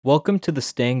Welcome to the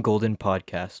Staying Golden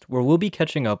podcast, where we'll be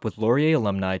catching up with Laurier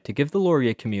alumni to give the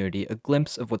Laurier community a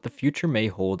glimpse of what the future may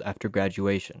hold after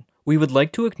graduation. We would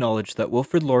like to acknowledge that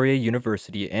Wilfrid Laurier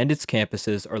University and its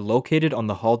campuses are located on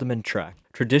the Haldimand Tract,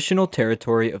 traditional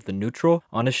territory of the Neutral,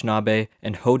 Anishinaabe,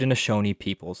 and Haudenosaunee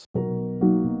peoples.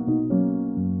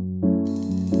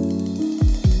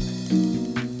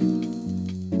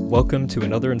 Welcome to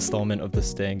another installment of the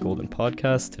Staying Golden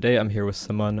podcast. Today I'm here with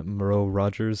Simone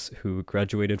Moreau-Rodgers, who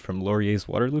graduated from Laurier's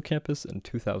Waterloo campus in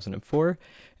 2004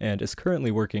 and is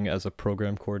currently working as a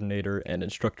program coordinator and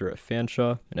instructor at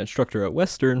Fanshawe, an instructor at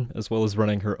Western, as well as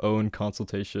running her own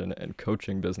consultation and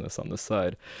coaching business on the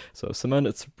side. So Simone,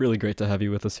 it's really great to have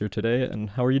you with us here today,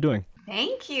 and how are you doing?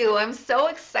 Thank you. I'm so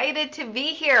excited to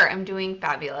be here. I'm doing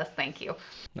fabulous. Thank you.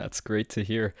 That's great to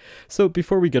hear. So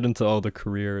before we get into all the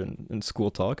career and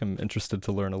school talk, I'm interested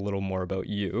to learn a little more about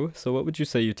you. So what would you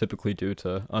say you typically do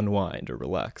to unwind or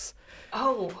relax?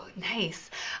 Oh, nice.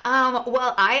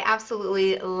 Well, I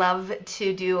absolutely love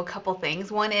to do a couple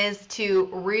things. One is to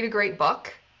read a great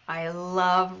book. I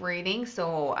love reading,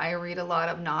 so I read a lot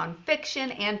of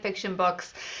nonfiction and fiction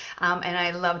books, and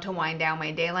I love to wind down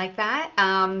my day like that.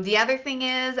 The other thing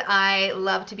is I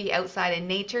love to be outside in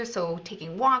nature, so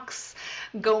taking walks,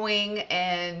 going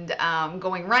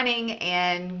running,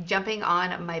 and jumping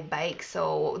on my bike.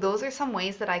 So those are some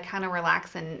ways that I kind of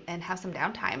relax and have some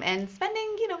downtime and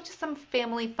spending, just some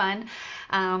family fun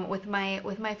with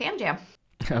my fam jam.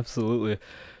 Absolutely.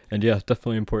 And yeah,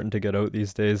 definitely important to get out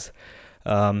these days.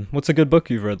 What's a good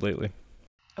book you've read lately?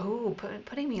 Oh,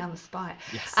 putting me on the spot.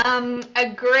 Yes.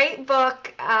 A great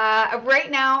book.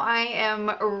 Right now, I am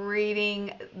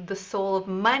reading The Soul of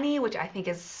Money, which I think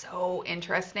is so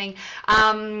interesting.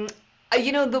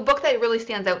 The book that really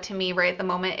stands out to me right at the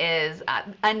moment is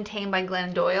Untamed by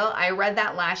Glennon Doyle. I read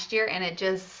that last year, and it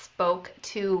just spoke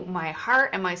to my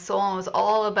heart and my soul, and it was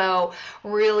all about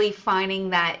really finding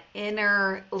that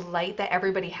inner light that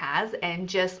everybody has and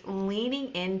just leaning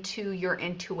into your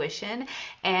intuition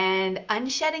and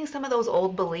unshedding some of those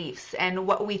old beliefs and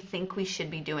what we think we should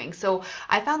be doing. So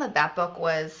I found that book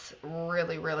was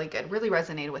really, really good, really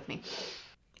resonated with me.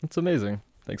 That's amazing.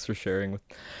 Thanks for sharing.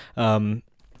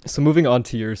 So moving on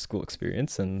to your school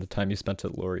experience and the time you spent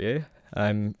at Laurier,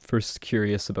 I'm first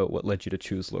curious about what led you to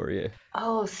choose Laurier.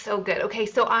 Oh, so good. Okay,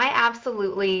 so I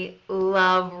absolutely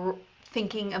love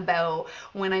thinking about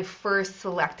when I first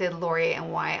selected Laurier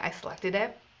and why I selected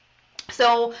it.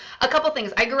 So a couple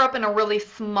things. I grew up in a really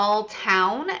small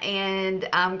town and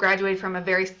graduated from a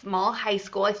very small high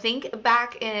school. I think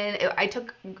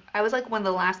I was like one of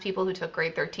the last people who took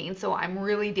grade 13, so I'm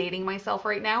really dating myself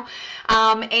right now.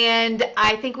 And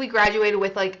I think we graduated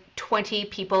with like 20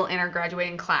 people in our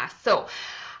graduating class. So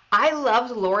I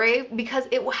loved Laurier because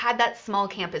it had that small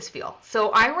campus feel. So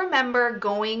I remember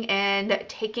going and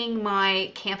taking my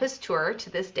campus tour to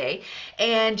this day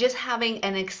and just having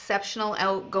an exceptional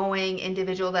outgoing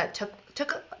individual that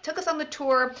took us on the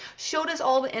tour, showed us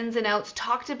all the ins and outs,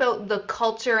 talked about the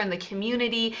culture and the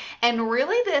community, and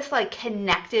really this like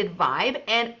connected vibe.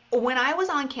 And when I was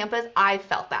on campus, I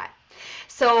felt that.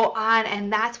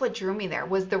 And that's what drew me there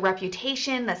was the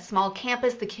reputation, the small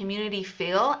campus, the community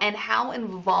feel, and how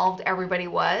involved everybody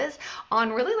was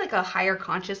on really like a higher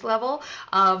conscious level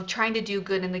of trying to do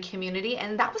good in the community.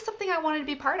 And that was something I wanted to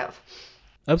be part of.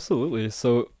 Absolutely.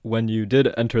 So when you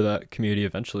did enter that community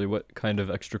eventually, what kind of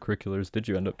extracurriculars did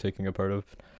you end up taking a part of?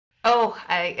 Oh,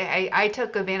 I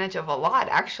took advantage of a lot,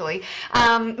 actually.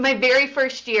 My very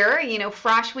first year,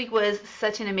 Frosh Week was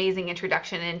such an amazing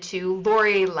introduction into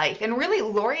Laurier life and really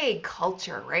Laurier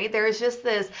culture, right? There's just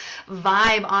this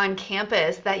vibe on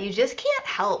campus that you just can't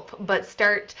help but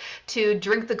start to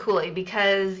drink the Kool-Aid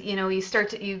because,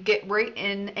 you get right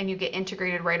in and you get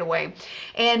integrated right away.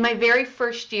 And my very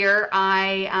first year,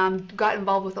 I got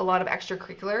involved with a lot of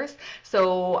extracurriculars.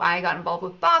 So I got involved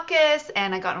with Bacchus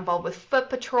and I got involved with Foot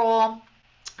Patrol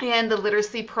and the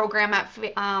literacy program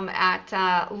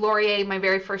at Laurier my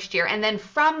very first year. And then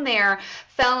from there,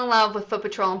 fell in love with Foot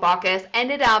Patrol and Bacchus,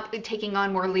 ended up taking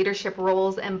on more leadership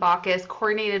roles in Bacchus,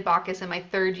 coordinated Bacchus in my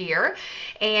third year,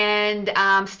 and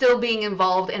still being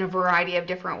involved in a variety of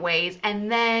different ways.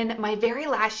 And then my very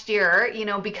last year,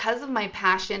 because of my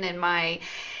passion and my,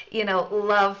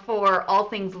 love for all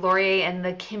things Laurier and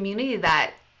the community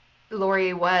that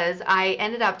Laurier was, I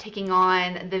ended up taking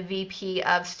on the VP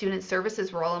of Student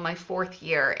Services role in my 4th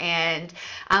year, and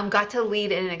got to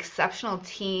lead an exceptional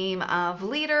team of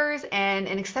leaders and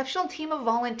an exceptional team of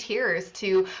volunteers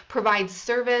to provide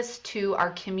service to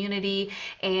our community,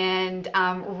 and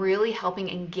really helping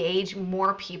engage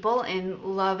more people in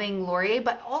loving Laurier,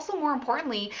 but also more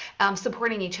importantly,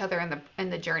 supporting each other in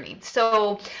the journey.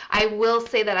 So I will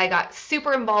say that I got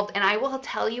super involved, and I will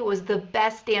tell you it was the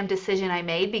best damn decision I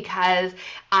made, because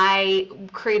I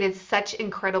created such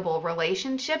incredible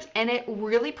relationships, and it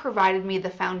really provided me the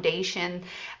foundation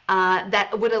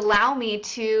that would allow me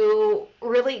to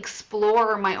really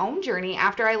explore my own journey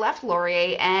after I left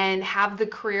Laurier and have the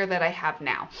career that I have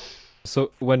now.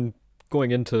 So when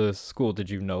going into school, did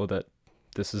you know that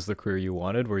this is the career you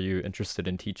wanted? Were you interested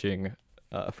in teaching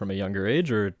from a younger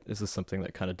age, or is this something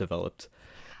that kind of developed?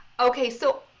 Okay,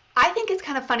 so I think it's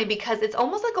kind of funny because it's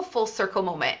almost like a full circle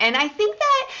moment. And I think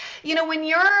that, when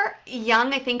you're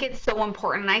young, I think it's so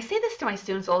important. And I say this to my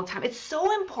students all the time. It's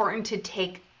so important to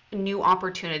take new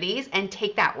opportunities and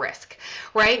take that risk,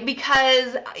 right?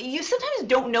 Because you sometimes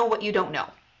don't know what you don't know.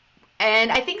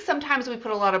 And I think sometimes we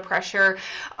put a lot of pressure,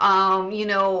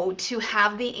 to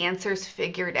have the answers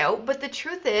figured out. But the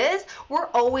truth is, we're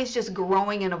always just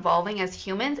growing and evolving as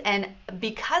humans. And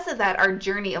because of that, our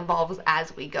journey evolves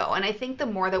as we go. And I think the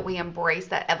more that we embrace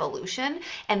that evolution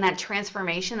and that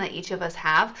transformation that each of us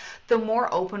have, the more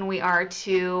open we are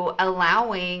to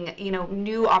allowing,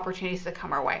 new opportunities to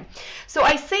come our way. So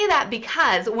I say that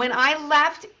because when I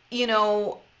left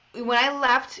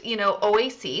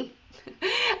OAC,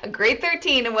 grade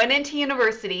 13, and went into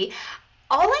university,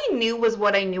 all I knew was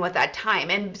what I knew at that time.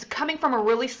 And coming from a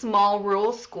really small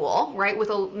rural school, right, with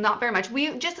not very much,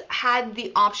 we just had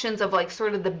the options of like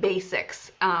sort of the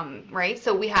basics, right?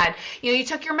 So we had, you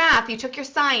took your math, you took your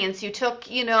science, you took,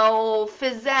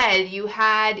 phys ed, you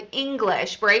had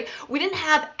English, right? We didn't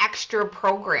have extra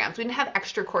programs. We didn't have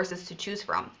extra courses to choose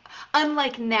from.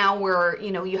 Unlike now where,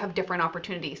 you have different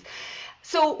opportunities.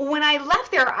 So when I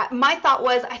left there, my thought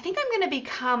was, I think I'm going to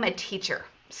become a teacher.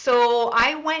 So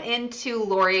I went into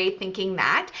Laurier thinking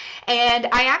that, and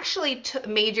I actually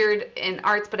majored in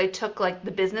arts, but I took like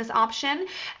the business option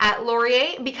at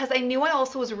Laurier because I knew I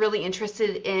also was really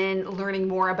interested in learning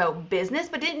more about business,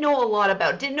 but didn't know a lot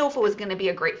about it, didn't know if it was going to be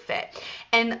a great fit.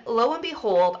 And lo and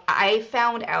behold, I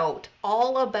found out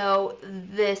all about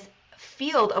this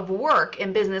field of work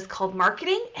in business called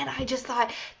marketing, and I just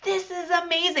thought, this is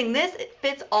amazing. This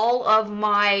fits all of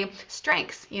my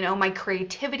strengths, my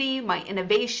creativity, my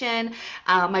innovation,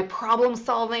 my problem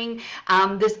solving,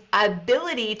 this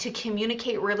ability to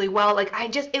communicate really well. Like I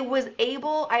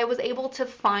was able to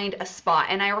find a spot.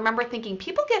 And I remember thinking,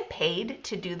 people get paid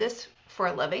to do this for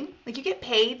a living. Like you get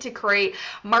paid to create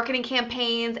marketing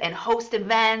campaigns and host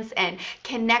events and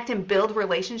connect and build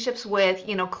relationships with,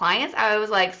 clients. I was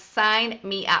like, sign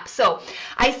me up. So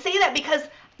I say that because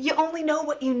you only know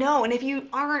what you know. And if you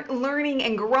aren't learning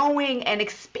and growing and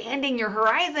expanding your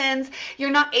horizons, you're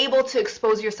not able to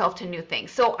expose yourself to new things.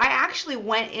 So I actually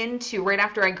right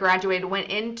after I graduated, went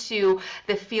into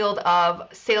the field of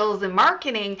sales and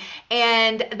marketing.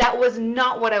 And that was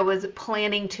not what I was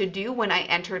planning to do when I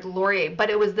entered Laurier,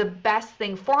 but it was the best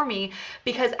thing for me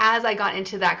because as I got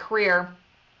into that career,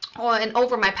 and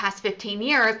over my past 15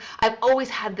 years, I've always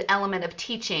had the element of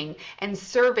teaching and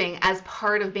serving as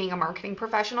part of being a marketing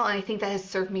professional, and I think that has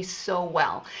served me so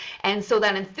well. And so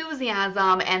that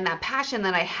enthusiasm and that passion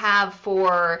that I have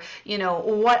for,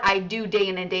 what I do day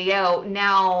in and day out,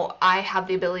 now I have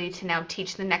the ability to now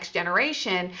teach the next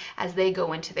generation as they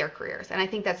go into their careers. And I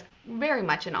think that's very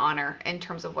much an honor in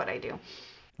terms of what I do.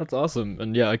 That's awesome.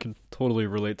 And yeah, I can totally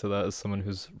relate to that as someone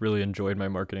who's really enjoyed my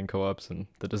marketing co-ops and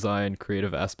the design,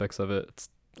 creative aspects of it. It's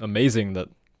amazing that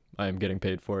I am getting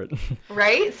paid for it.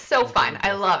 Right? So fun.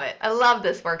 I love it. I love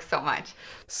this work so much.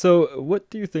 So, what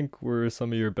do you think were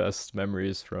some of your best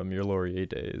memories from your Laurier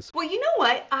days? Well, you know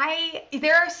what?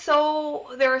 There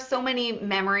are so many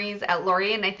memories at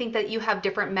Laurier, and I think that you have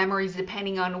different memories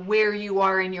depending on where you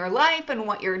are in your life and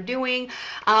what you're doing.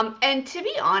 And to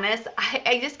be honest,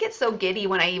 I just get so giddy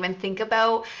when I even think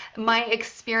about my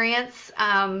experience.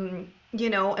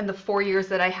 In the 4 years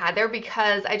that I had there,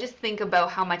 because I just think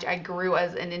about how much I grew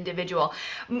as an individual.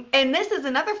 And this is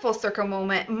another full circle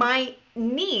moment. My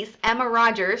niece, Emma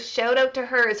Rogers, shout out to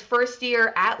her, is first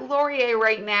year at Laurier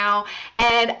right now.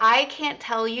 And I can't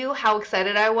tell you how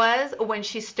excited I was when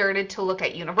she started to look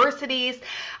at universities.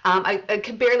 I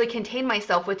could barely contain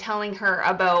myself with telling her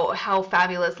about how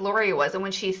fabulous Laurier was. And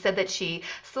when she said that she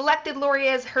selected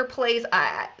Laurier as her place,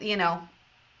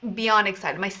 beyond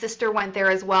excited. My sister went there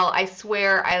as well. I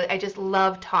swear, I just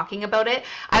love talking about it.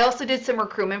 I also did some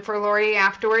recruitment for Laurier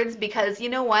afterwards because you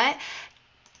know what?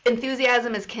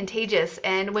 Enthusiasm is contagious,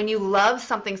 and when you love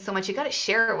something so much, you got to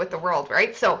share it with the world,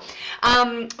 right? So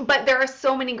but there are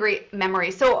so many great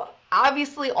memories. So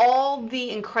obviously all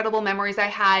the incredible memories I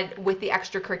had with the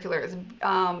extracurriculars,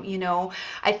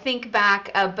 I think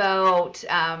back about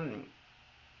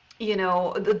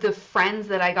the friends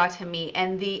that I got to meet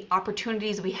and the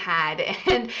opportunities we had,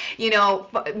 and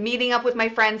meeting up with my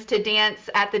friends to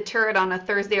dance at the Turret on a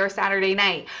Thursday or Saturday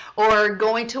night, or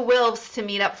going to Wilf's to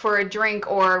meet up for a drink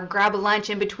or grab a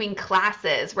lunch in between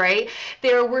classes, right?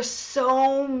 There were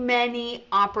so many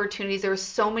opportunities. There were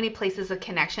so many places of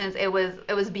connections. It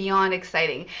was beyond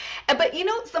exciting. But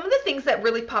some of the things that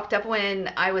really popped up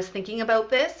when I was thinking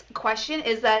about this question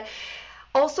is that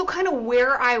also kind of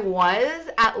where I was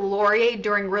at Laurier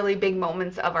during really big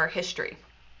moments of our history.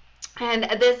 And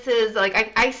this is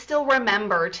like, I still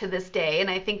remember to this day, and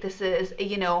I think this is,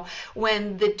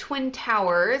 when the Twin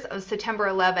Towers of September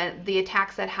 11th, the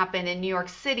attacks that happened in New York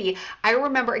City, I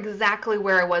remember exactly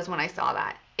where I was when I saw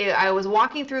that. I was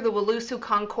walking through the Wilusu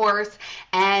concourse,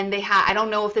 and they had, I don't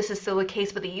know if this is still the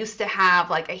case, but they used to have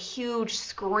like a huge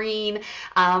screen,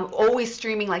 always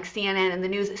streaming like CNN and the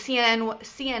news.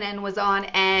 CNN was on,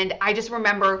 and I just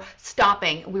remember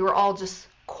stopping. We were all just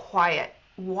quiet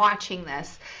watching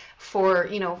this for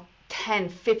 10,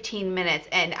 15 minutes.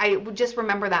 And I just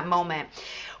remember that moment.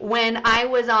 When I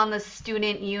was on the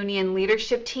student union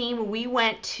leadership team, we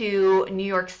went to New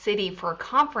York City for a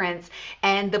conference,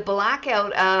 and the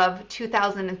blackout of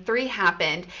 2003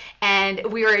 happened, and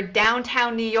we were in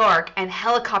downtown New York, and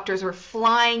helicopters were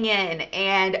flying in,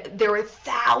 and there were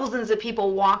thousands of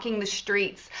people walking the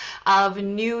streets of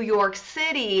New York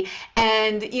City.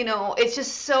 And it's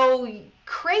just so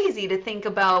crazy to think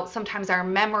about sometimes our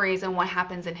memories and what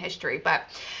happens in history. But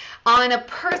on a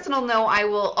personal note, I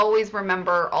will always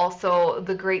remember also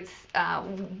the great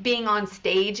being on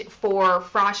stage for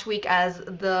Frosh Week as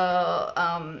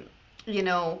the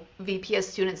VP of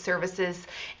Student Services,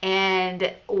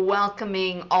 and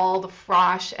welcoming all the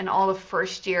Frosh and all the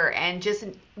first year, and just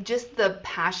the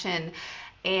passion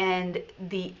and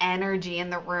the energy in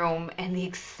the room and the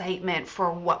excitement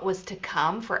for what was to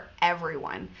come for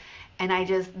everyone. And I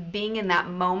just, being in that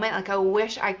moment, like I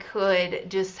wish I could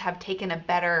just have taken a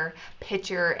better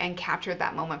picture and captured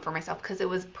that moment for myself, because it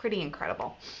was pretty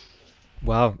incredible.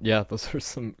 Wow, yeah, those are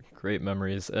some great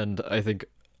memories, and I think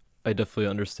I definitely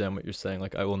understand what you're saying.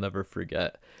 Like, I will never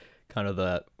forget kind of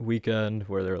that weekend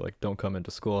where they're like, "Don't come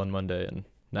into school on Monday," and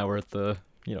now we're at the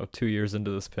 2 years into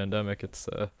this pandemic. It's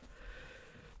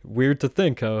weird to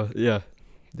think how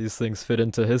these things fit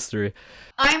into history.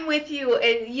 I'm with you.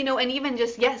 And even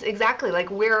just, yes, exactly.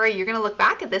 Like, where are you? You're going to look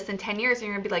back at this in 10 years and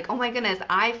you're going to be like, oh my goodness,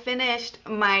 I finished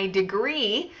my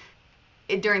degree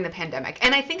during the pandemic.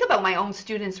 And I think about my own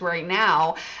students right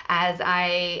now, as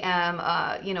I am,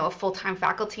 a full-time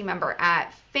faculty member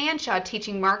at Fanshawe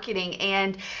teaching marketing.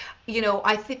 And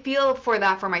I feel for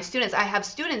that for my students. I have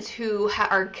students who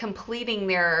are completing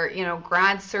their,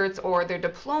 grad certs or their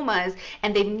diplomas,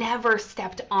 and they've never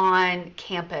stepped on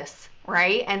campus,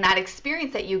 right? And that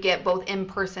experience that you get both in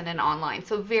person and online,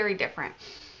 so very different.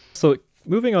 So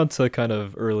moving on to kind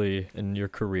of early in your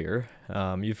career,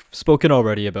 you've spoken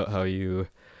already about how you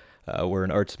were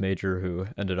an arts major who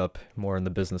ended up more in the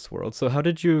business world. So how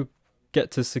did you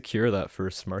get to secure that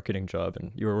first marketing job?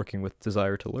 And you were working with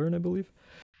Desire to Learn, I believe.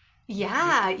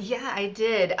 Yeah, I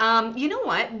did. You know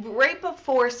what? Right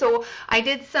before, so I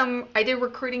did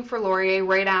recruiting for Laurier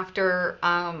right after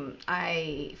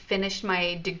I finished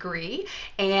my degree,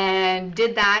 and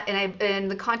did that,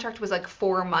 and the contract was like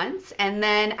 4 months, and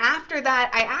then after that,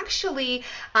 I actually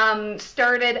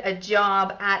started a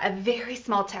job at a very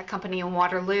small tech company in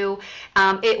Waterloo.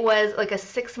 It was like a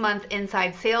 6-month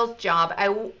inside sales job.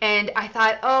 And I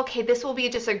thought, oh, okay, this will be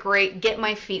just a great get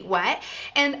my feet wet.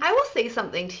 And I will say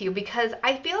something to you, because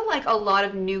I feel like a lot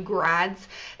of new grads,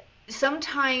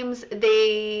 sometimes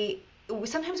we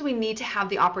need to have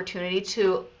the opportunity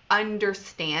to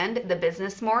understand the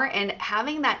business more, and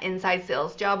having that inside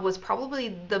sales job was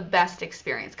probably the best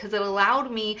experience, because it allowed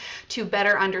me to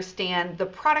better understand the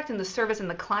product and the service and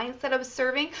the clients that I was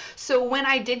serving. So when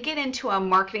I did get into a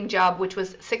marketing job, which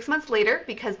was 6 months later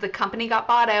because the company got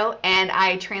bought out, and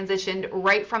I transitioned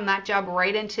right from that job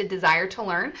right into Desire to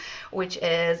Learn, which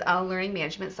is a learning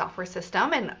management software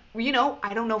system. And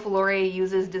I don't know if Laurier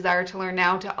uses Desire to Learn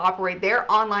now to operate their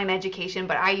online education,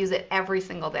 but I use it every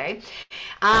single day.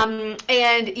 And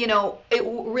it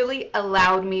really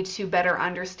allowed me to better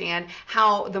understand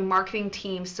how the marketing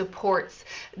team supports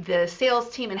the sales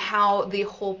team and how the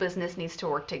whole business needs to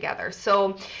work together.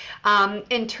 So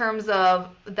in terms of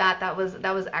that, that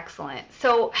was excellent.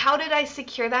 So how did I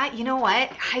secure that? You know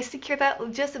what? I secured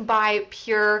that just by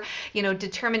pure,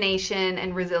 determination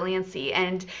and resiliency.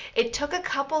 And it took a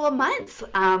couple of months.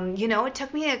 It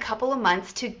took me a couple of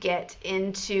months to get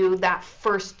into that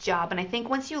first job. And I think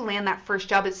once you land that first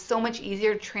job, it's so much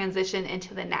easier to transition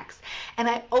into the next. And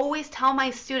I always tell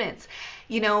my students,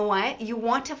 you know what? You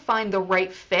want to find the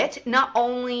right fit. Not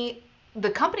only the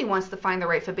company wants to find the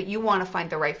right fit, but you want to find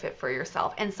the right fit for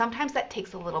yourself. And sometimes that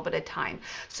takes a little bit of time.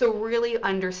 So really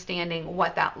understanding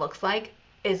what that looks like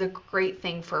is a great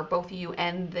thing for both you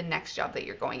and the next job that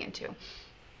you're going into.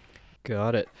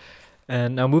 Got it.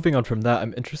 And now moving on from that,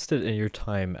 I'm interested in your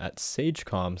time at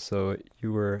Sagecom. So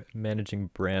you were managing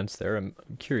brands there. I'm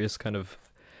curious, kind of,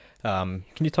 can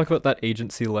you talk about that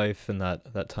agency life and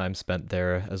that time spent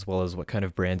there, as well as what kind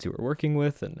of brands you were working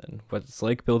with and what it's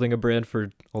like building a brand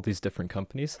for all these different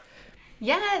companies?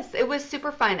 Yes, it was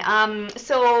super fun.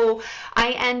 So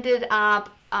I ended up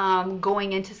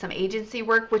going into some agency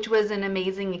work, which was an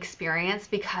amazing experience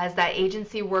because that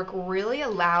agency work really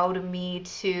allowed me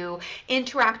to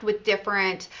interact with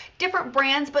different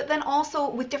brands, but then also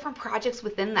with different projects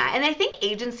within that. And I think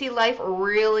agency life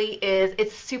really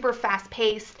it's super fast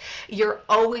paced. You're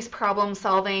always problem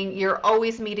solving. You're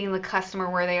always meeting the customer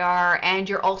where they are, and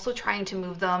you're also trying to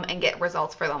move them and get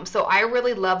results for them. So I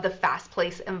really love the fast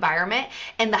paced environment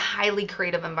and the highly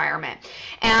creative environment.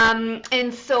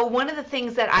 And so one of the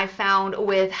things that I found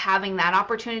with having that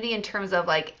opportunity in terms of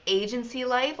like agency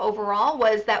life overall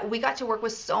was that we got to work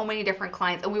with so many different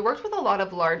clients, and we worked with a lot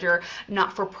of larger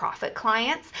not-for-profit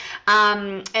clients,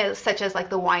 such as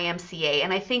like the YMCA.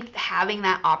 And I think having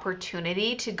that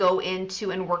opportunity to go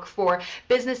into and work for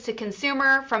business to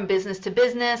consumer, from business to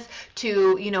business,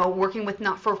 to working with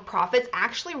not-for-profits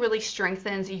actually really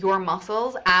strengthens your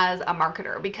muscles as a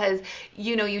marketer, because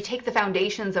you take the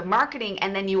foundations of marketing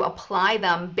and then you apply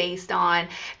them based on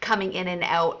coming in and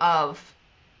out of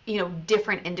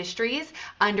different industries,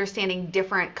 understanding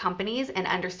different companies, and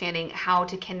understanding how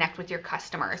to connect with your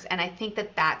customers. And I think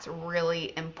that that's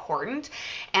really important.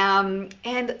 And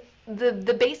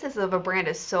the basis of a brand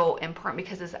is so important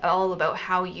because it's all about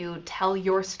how you tell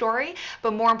your story,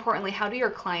 but more importantly, how do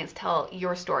your clients tell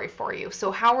your story for you? So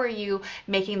how are you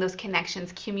making those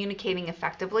connections, communicating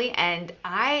effectively? And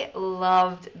I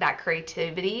loved that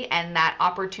creativity and that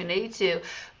opportunity to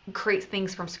create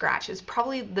things from scratch. Is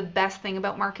probably the best thing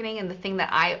about marketing, and the thing that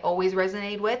I always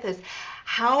resonate with is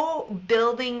how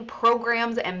building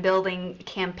programs and building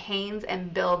campaigns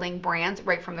and building brands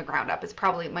right from the ground up is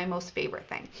probably my most favorite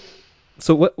thing.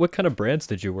 So what kind of brands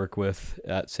did you work with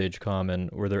at Sagecom,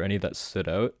 and were there any that stood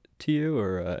out to you,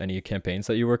 or any campaigns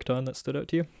that you worked on that stood out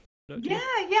to you? Yeah.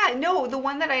 No, the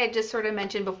one that I had just sort of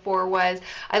mentioned before was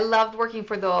I loved working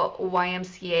for the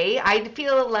YMCA. I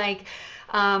feel like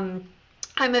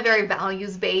I'm a very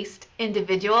values-based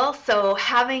individual, so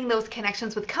having those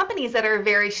connections with companies that are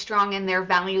very strong in their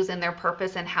values and their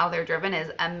purpose and how they're driven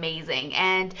is amazing.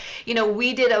 And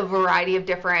we did a variety of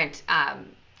different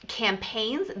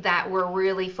campaigns that were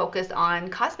really focused on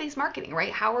cause-based marketing,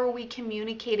 right? How are we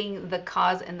communicating the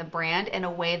cause and the brand in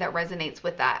a way that resonates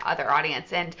with that other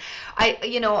audience? And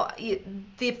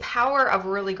the power of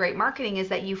really great marketing is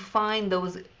that you find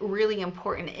those really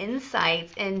important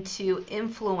insights into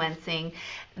influencing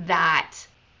that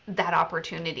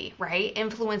opportunity, right?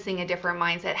 Influencing a different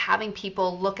mindset, having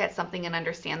people look at something and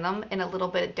understand them in a little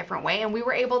bit different way. And we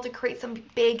were able to create some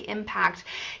big impact,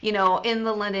 in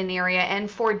the London area and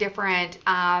for different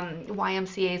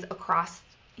YMCA's across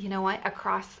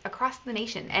the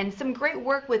nation, and some great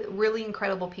work with really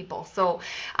incredible people. So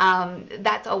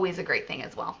that's always a great thing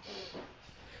as well.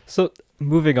 So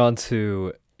moving on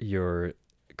to your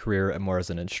career more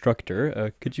as an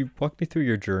instructor, could you walk me through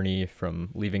your journey from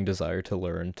leaving Desire to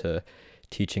Learn to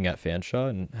teaching at Fanshawe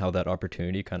and how that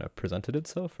opportunity kind of presented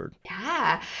itself? Or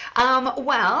Yeah.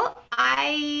 Well,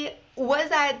 I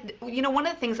was at, one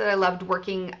of the things that I loved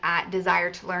working at Desire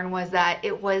to Learn was that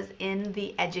it was in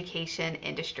the education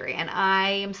industry. And I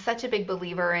am such a big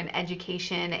believer in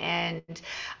education and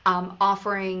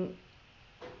offering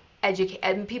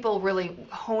and people really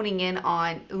honing in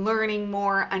on learning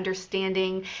more,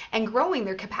 understanding, and growing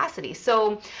their capacity.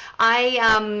 So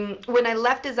when I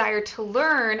left Desire to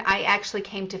Learn, I actually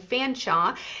came to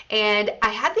Fanshawe, and I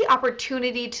had the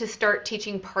opportunity to start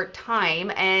teaching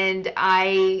part-time, and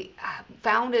I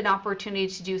found an opportunity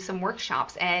to do some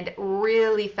workshops and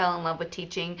really fell in love with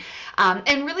teaching,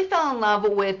 and really fell in love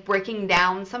with breaking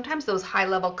down sometimes those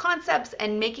high-level concepts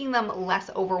and making them less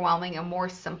overwhelming and more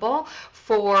simple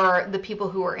for the people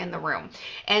who are in the room.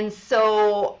 And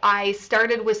so I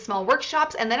started with small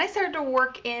workshops, and then I started to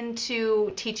work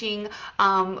into teaching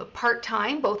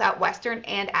part-time, both at Western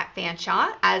and at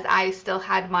Fanshawe, as I still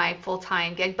had my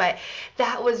full-time gig. But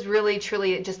that was really,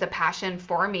 truly just a passion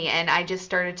for me, and I just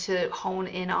started to hone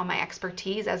in on my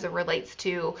expertise as it relates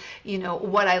to,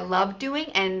 what I love doing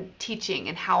and teaching,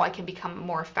 and how I can become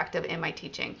more effective in my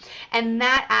teaching. And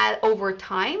that, over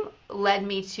time, led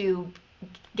me to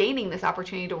gaining this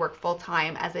opportunity to work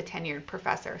full-time as a tenured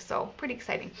professor. So pretty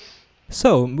exciting.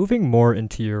 So, moving more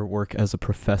into your work as a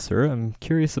professor, I'm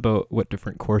curious about what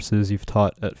different courses you've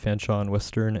taught at Fanshawe and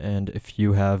Western, and if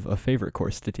you have a favorite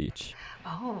course to teach.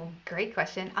 Oh, great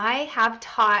question. I have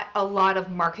taught a lot of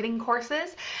marketing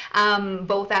courses,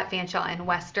 both at Fanshawe and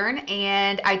Western,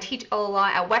 and I teach a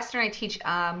lot at Western. I teach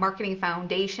a marketing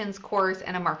foundations course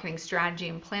and a marketing strategy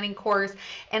and planning course,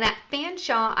 and at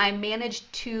Fanshawe, I manage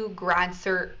 2 grad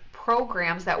cert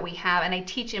programs that we have, and I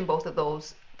teach in both of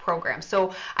those programs.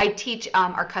 So I teach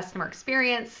our customer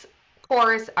experience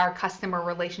course, our customer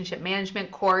relationship management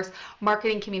course,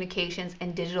 marketing communications,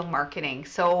 and digital marketing.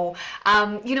 So,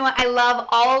 I love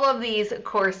all of these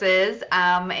courses,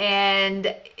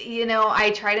 and,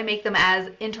 I try to make them as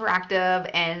interactive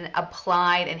and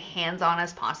applied and hands-on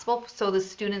as possible, so the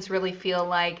students really feel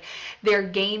like they're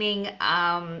gaining,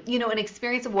 an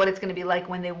experience of what it's going to be like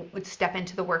when they would step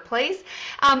into the workplace.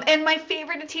 And my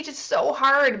favorite to teach is so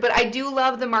hard, but I do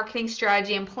love the marketing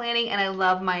strategy and planning, and I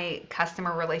love my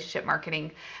customer relationship marketing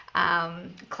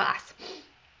class.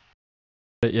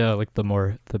 But yeah, like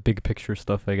the big picture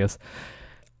stuff, I guess.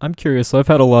 I'm curious. So I've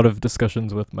had a lot of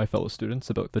discussions with my fellow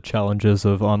students about the challenges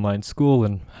of online school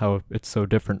and how it's so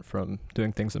different from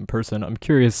doing things in person. I'm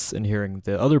curious in hearing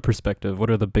the other perspective. What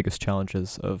are the biggest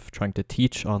challenges of trying to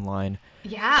teach online?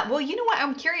 Yeah, well, you know what?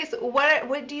 I'm curious.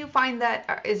 What do you find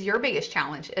that is your biggest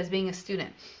challenge as being a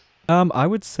student? I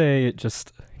would say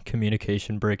just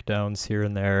communication breakdowns here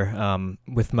and there.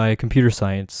 With my computer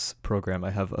science program,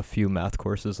 I have a few math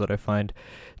courses that I find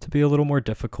to be a little more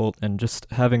difficult, and just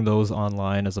having those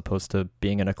online as opposed to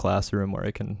being in a classroom where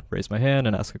I can raise my hand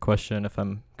and ask a question if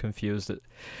I'm confused,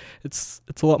 it's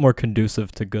a lot more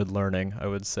conducive to good learning, I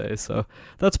would say. So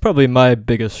that's probably my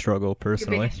biggest struggle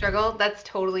personally. Your biggest struggle? That's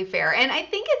totally fair. And I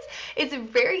think it's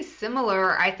very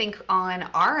similar, I think, on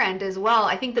our end as well.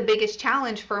 I think the biggest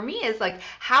challenge for me is like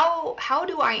how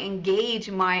do I engage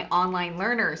my online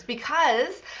learners?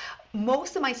 Because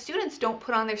most of my students don't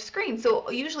put on their screen. So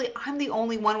usually I'm the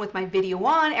only one with my video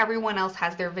on. Everyone else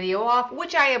has their video off,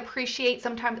 which I appreciate.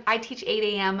 Sometimes I teach 8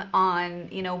 a.m. on,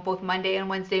 both Monday and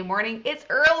Wednesday morning. It's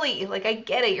early. Like, I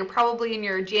get it. You're probably in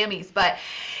your jammies, but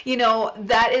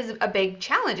that is a big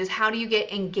challenge, is how do you get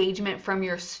engagement from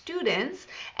your students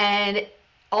and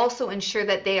also ensure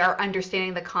that they are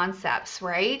understanding the concepts,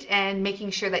 right? And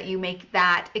making sure that you make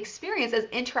that experience as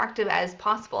interactive as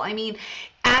possible. I mean,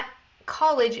 at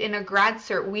college in a grad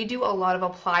cert, we do a lot of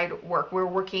applied work. We're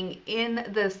working in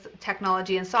this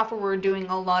technology and software. We're doing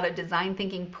a lot of design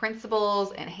thinking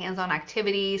principles and hands-on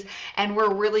activities, and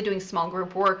we're really doing small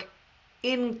group work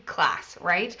in class,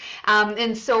 right?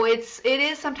 And so it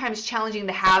is sometimes challenging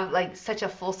to have like such a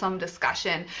fulsome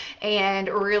discussion and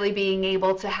really being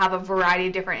able to have a variety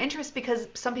of different interests, because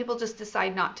some people just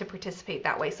decide not to participate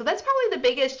that way. So that's probably the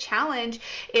biggest challenge,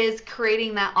 is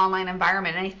creating that online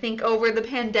environment. And I think over the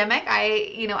pandemic,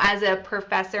 as a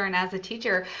professor and as a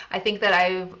teacher, I think that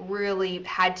I've really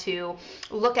had to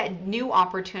look at new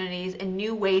opportunities and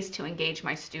new ways to engage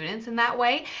my students in that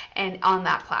way and on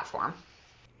that platform.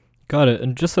 Got it.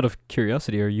 And just out of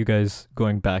curiosity, are you guys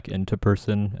going back into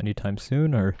person anytime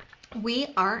soon, or? We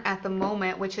aren't at the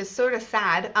moment, which is sort of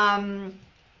sad.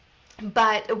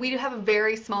 But we do have a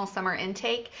very small summer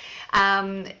intake,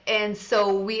 and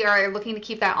so we are looking to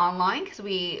keep that online, because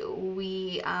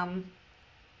we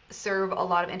serve a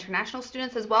lot of international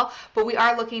students as well. But we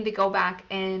are looking to go back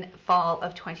in fall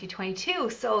of 2022,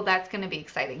 so that's going to be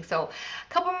exciting. So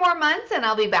a couple more months, and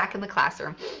I'll be back in the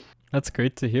classroom. That's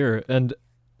great to hear. And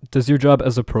does your job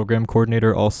as a program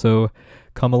coordinator also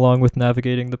come along with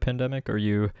navigating the pandemic? Are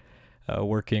you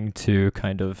working to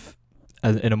kind of,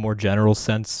 in a more general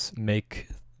sense, make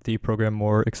the program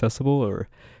more accessible, or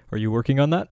Are you working on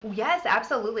that? Yes,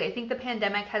 absolutely. I think the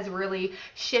pandemic has really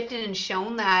shifted and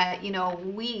shown that,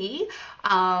 we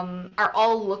are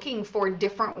all looking for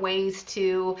different ways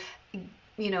to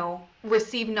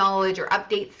receive knowledge or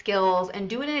update skills and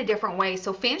do it in a different way.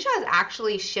 So Fanshawe has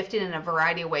actually shifted in a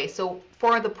variety of ways. So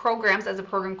for the programs, as a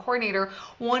program coordinator,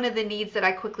 one of the needs that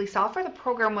I quickly saw for the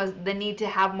program was the need to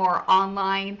have more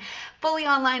online, fully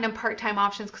online and part-time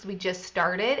options, because we just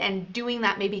started and doing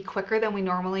that maybe quicker than we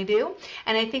normally do.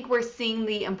 And I think we're seeing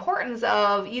the importance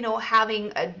of,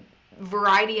 having a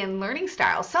variety in learning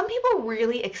styles. Some people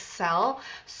really excel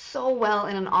so well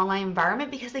in an online environment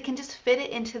because they can just fit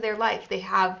it into their life.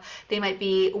 They might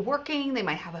be working, they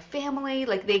might have a family,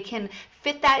 like they can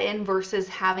fit that in versus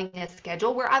having a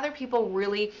schedule, where other people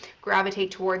really gravitate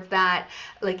towards that,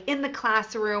 like in the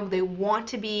classroom, they want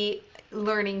to be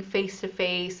learning face to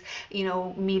face,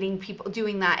 meeting people,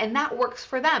 doing that, and that works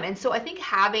for them. And so I think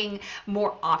having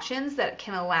more options that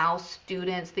can allow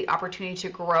students the opportunity to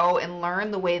grow and learn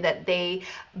the way that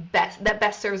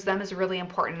best serves them is really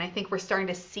important. And I think we're starting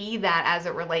to see that as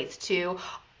it relates to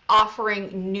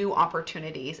offering new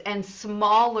opportunities and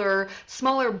smaller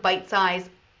bite-sized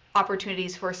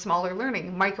opportunities for smaller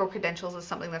learning. Micro credentials is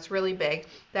something that's really big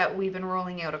that we've been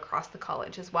rolling out across the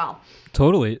college as well.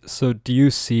 Totally. So do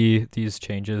you see these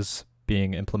changes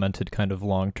being implemented kind of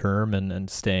long term and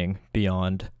staying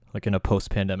beyond, like in a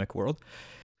post-pandemic world?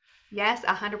 Yes,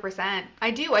 100%.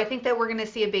 I do. I think that we're going to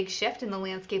see a big shift in the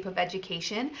landscape of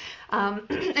education,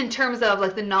 in terms of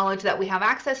like the knowledge that we have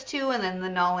access to, and then the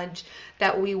knowledge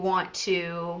that we want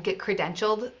to get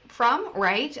credentialed from,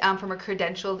 right? From a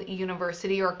credentialed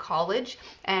university or college,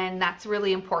 and that's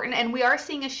really important. And we are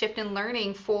seeing a shift in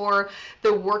learning for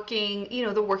the working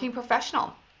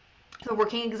professional. The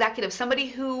working executive, somebody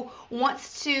who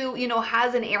wants to,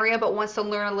 has an area but wants to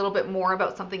learn a little bit more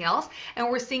about something else. And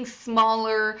we're seeing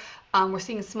smaller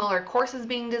courses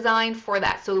being designed for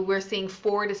that. So we're seeing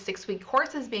 4 to 6 week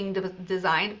courses being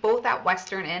designed both at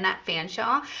Western and at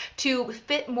Fanshawe to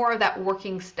fit more of that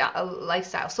working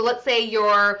lifestyle. So let's say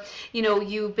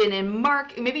you've been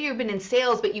maybe you've been in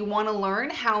sales, but you want to learn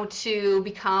how to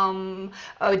become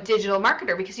a digital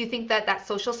marketer because you think that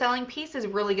social selling piece is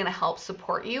really going to help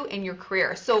support you in your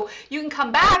career. So you can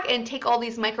come back and take all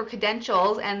these micro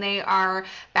credentials, and they are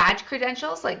badge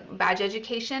credentials, like badge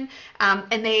education,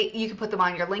 and you can put them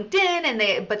on your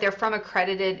LinkedIn, but they're from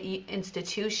accredited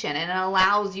institution, and it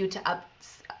allows you to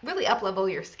really up level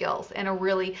your skills in a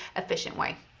really efficient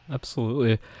way.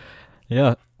 Absolutely.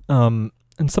 Yeah. And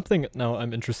something now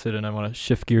I'm interested in, I want to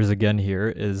shift gears again here,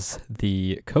 is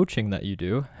the coaching that you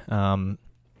do.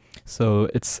 So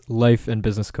it's life and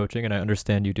business coaching, and I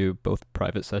understand you do both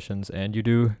private sessions and you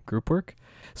do group work.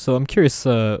 So I'm curious,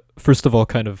 first of all,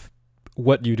 kind of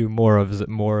what you do more of. Is it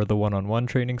more the one-on-one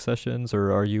training sessions,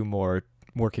 or are you more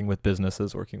working with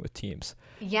businesses, working with teams?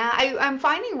 Yeah, I'm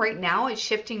finding right now it's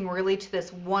shifting really to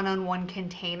this one-on-one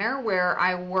container where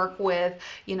I work with,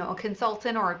 a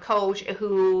consultant or a coach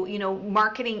who,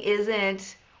 marketing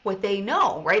isn't what they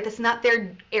know, right? That's not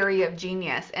their area of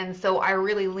genius. And so I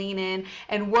really lean in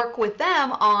and work with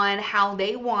them on how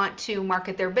they want to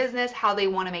market their business, how they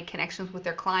want to make connections with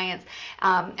their clients,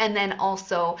 and then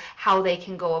also how they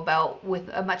can go about with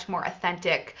a much more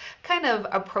authentic kind of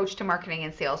approach to marketing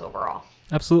and sales overall.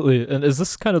 Absolutely. And is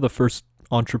this kind of the first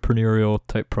entrepreneurial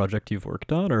type project you've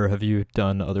worked on, or have you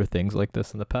done other things like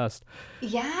this in the past?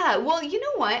 Yeah, well, you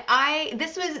know what?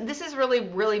 This is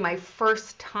really my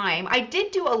first time. I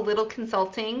did do a little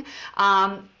consulting,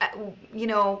 10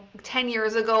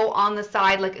 years ago on the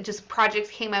side, like just projects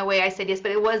came my way. I said yes,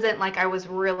 but it wasn't like I was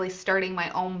really starting my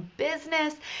own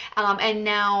business. And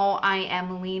now I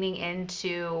am leaning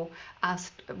into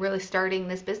really starting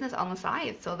this business on the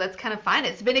side. So that's kind of fun.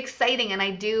 It's been exciting, and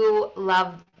I do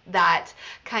love that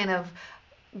kind of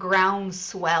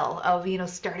groundswell of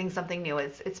starting something new.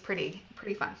 It's pretty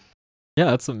fun. Yeah,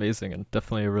 that's amazing, and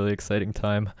definitely a really exciting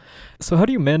time. So how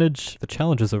do you manage the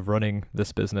challenges of running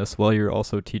this business while you're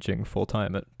also teaching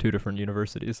full-time at 2 different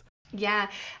universities? Yeah,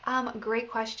 great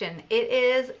question. It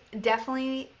is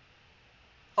definitely,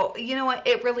 oh, you know what,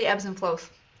 it really ebbs and flows.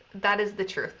 That is the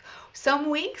truth. Some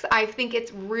weeks I think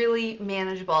it's really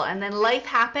manageable, and then life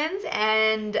happens,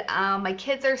 and my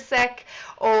kids are sick,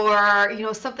 or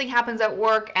something happens at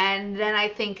work, and then I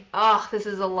think, oh, this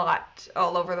is a lot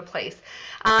all over the place.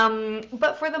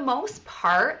 But for the most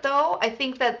part, though, I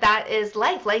think that is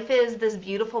life. Life is this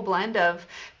beautiful blend of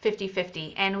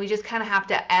 50-50, and we just kind of have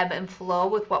to ebb and flow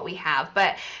with what we have.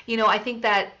 But I think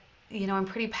that I'm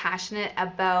pretty passionate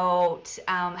about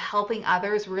helping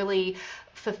others really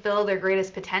fulfill their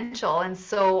greatest potential. And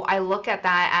so I look at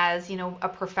that as, a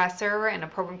professor and a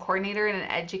program coordinator in an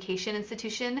education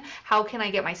institution. How can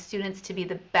I get my students to be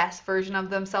the best version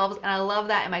of themselves? And I love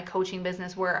that in my coaching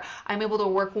business where I'm able to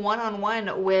work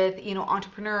one-on-one with,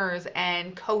 entrepreneurs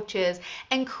and coaches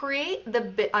and create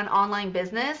an online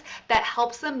business that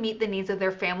helps them meet the needs of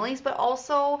their families, but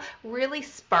also really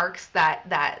sparks that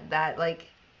like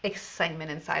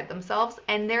excitement inside themselves.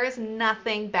 And there is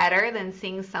nothing better than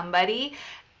seeing somebody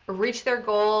reach their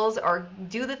goals or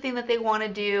do the thing that they want to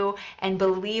do and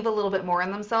believe a little bit more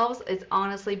in themselves. It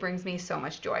honestly brings me so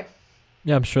much joy.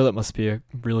 Yeah, I'm sure that must be a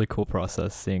really cool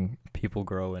process seeing people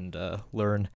grow and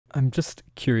learn. I'm just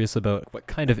curious about what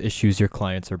kind of issues your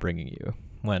clients are bringing you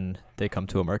when they come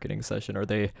to a marketing session. Are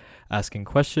they asking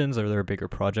questions? Are there bigger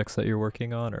projects that you're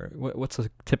working on? Or what's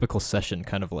a typical session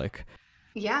kind of like?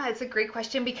 Yeah, it's a great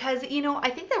question because I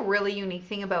think the really unique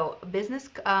thing about business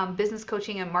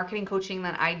coaching and marketing coaching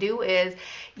that I do is,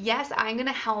 yes, I'm going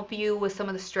to help you with some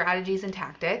of the strategies and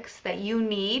tactics that you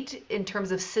need in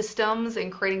terms of systems and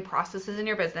creating processes in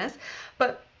your business,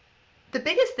 but the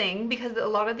biggest thing, because a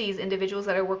lot of these individuals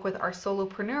that I work with are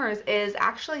solopreneurs, is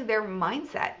actually their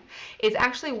mindset. It's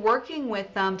actually working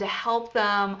with them to help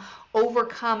them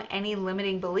overcome any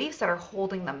limiting beliefs that are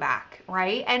holding them back,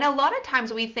 right? And a lot of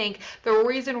times we think the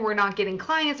reason we're not getting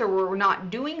clients or we're not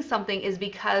doing something is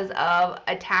because of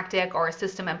a tactic or a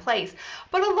system in place.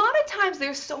 But a lot of times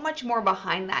there's so much more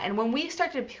behind that. And when we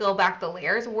start to peel back the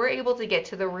layers, we're able to get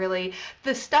to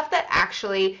the stuff that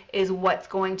actually is what's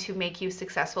going to make you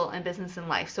successful in business and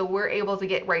life. So we're able to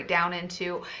get right down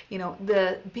into,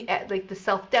 the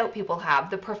self-doubt people have,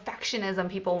 the perfectionism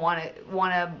people want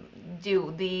to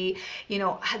do, the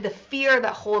fear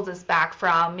that holds us back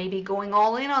from maybe going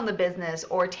all in on the business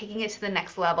or taking it to the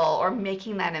next level or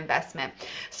making that investment.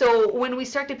 So when we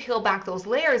start to peel back those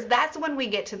layers, that's when we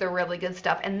get to the really good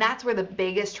stuff. And that's where the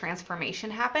biggest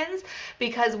transformation happens,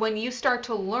 because when you start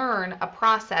to learn a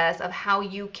process of how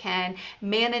you can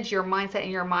manage your mindset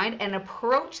and your mind and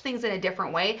approach things in a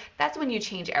different way, that's when you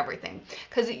change everything.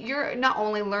 Because you're not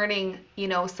only learning,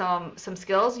 some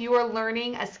skills, you are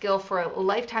learning a skill for a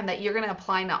lifetime that you're going to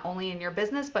apply not only in your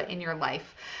business but in your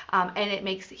life, and it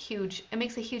makes a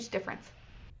huge difference.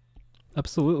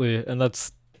 Absolutely. And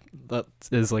that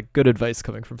is like good advice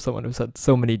coming from someone who's had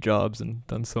so many jobs and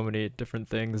done so many different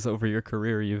things over your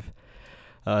career. You've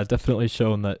definitely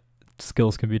shown that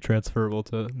skills can be transferable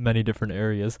to many different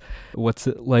areas. What's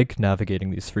it like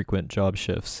navigating these frequent job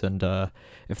shifts? And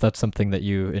if that's something that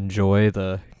you enjoy,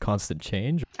 the constant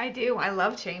change? I do. I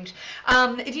love change.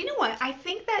 Do you know what? I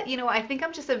think that, I think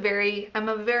I'm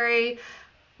a very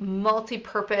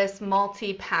multi-purpose,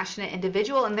 multi-passionate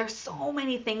individual, and there's so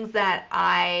many things that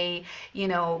I,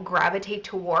 gravitate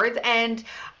towards. And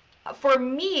for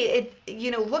me,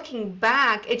 looking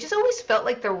back, it just always felt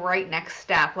like the right next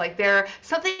step. Like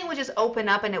something would just open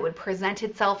up and it would present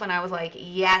itself, and I was like,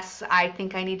 yes, I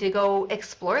think I need to go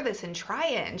explore this and try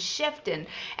it and shift.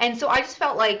 And so I just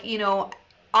felt like,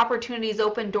 opportunities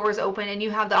open, doors open, and you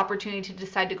have the opportunity to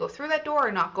decide to go through that door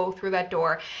or not go through that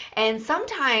door. And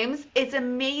sometimes it's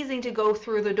amazing to go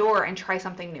through the door and try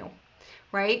something new,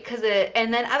 right?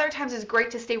 And then other times it's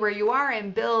great to stay where you are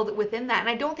and build within that. And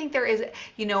I don't think there is,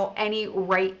 any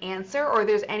right answer or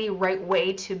there's any right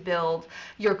way to build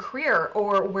your career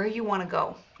or where you want to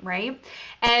go, right?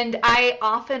 And I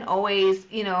often always,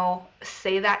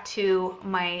 say that to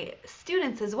my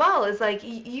students as well, is like,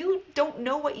 you don't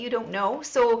know what you don't know,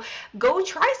 so go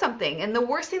try something. And the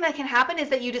worst thing that can happen is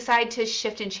that you decide to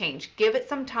shift and change. Give it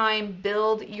some time,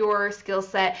 build your skill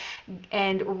set,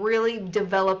 and really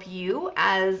develop you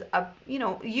as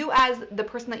the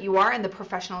person that you are and the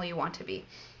professional you want to be.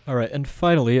 All right, and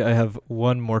finally, I have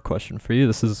one more question for you.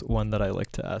 This is one that I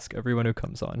like to ask everyone who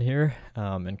comes on here,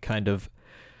 and kind of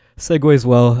segues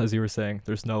well, as you were saying.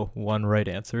 There's no one right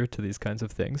answer to these kinds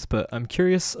of things, but I'm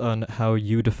curious on how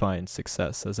you define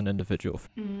success as an individual.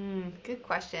 Good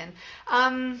question.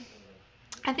 I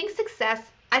think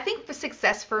the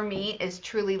success for me is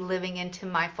truly living into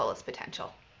my fullest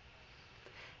potential.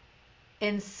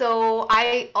 And so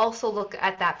I also look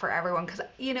at that for everyone because,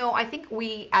 I think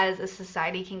we as a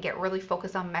society can get really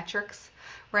focused on metrics,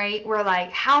 right? We're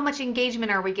like, how much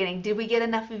engagement are we getting? Did we get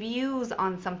enough views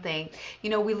on something?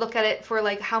 We look at it for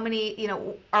like how many,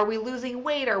 are we losing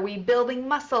weight? Are we building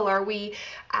muscle?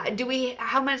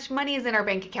 How much money is in our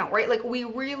bank account, right? Like we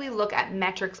really look at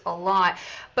metrics a lot,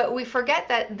 but we forget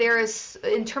that there is,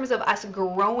 in terms of us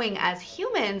growing as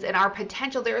humans and our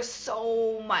potential, there is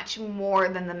so much more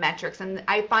than the metrics. And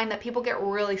I find that people get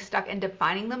really stuck in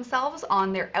defining themselves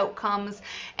on their outcomes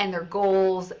and their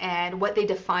goals and what they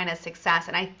define as success.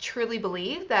 And I truly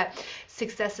believe that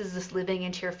success is just living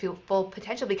into your full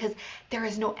potential, because there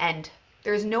is no end.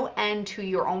 There's no end to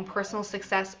your own personal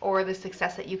success or the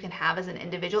success that you can have as an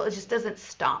individual. It just doesn't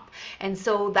stop. And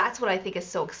so that's what I think is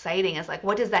so exciting, is like,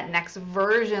 what does that next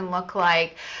version look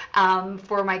like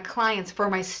for my clients, for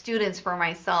my students, for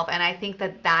myself? And I think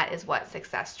that that is what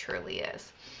success truly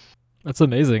is. That's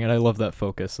amazing, and I love that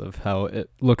focus of how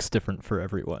it looks different for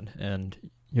everyone. And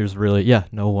here's really, yeah,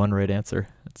 no one right answer.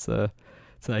 It's an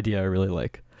idea I really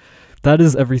like. That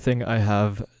is everything I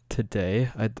have today.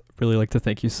 I'd really like to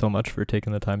thank you so much for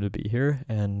taking the time to be here,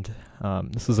 and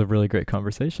this was a really great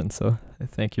conversation. So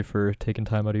thank you for taking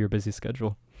time out of your busy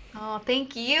schedule. Oh,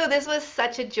 thank you. This was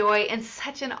such a joy and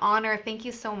such an honor. Thank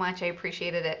you so much. I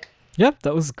appreciated it. Yep,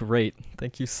 that was great.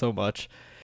 Thank you so much.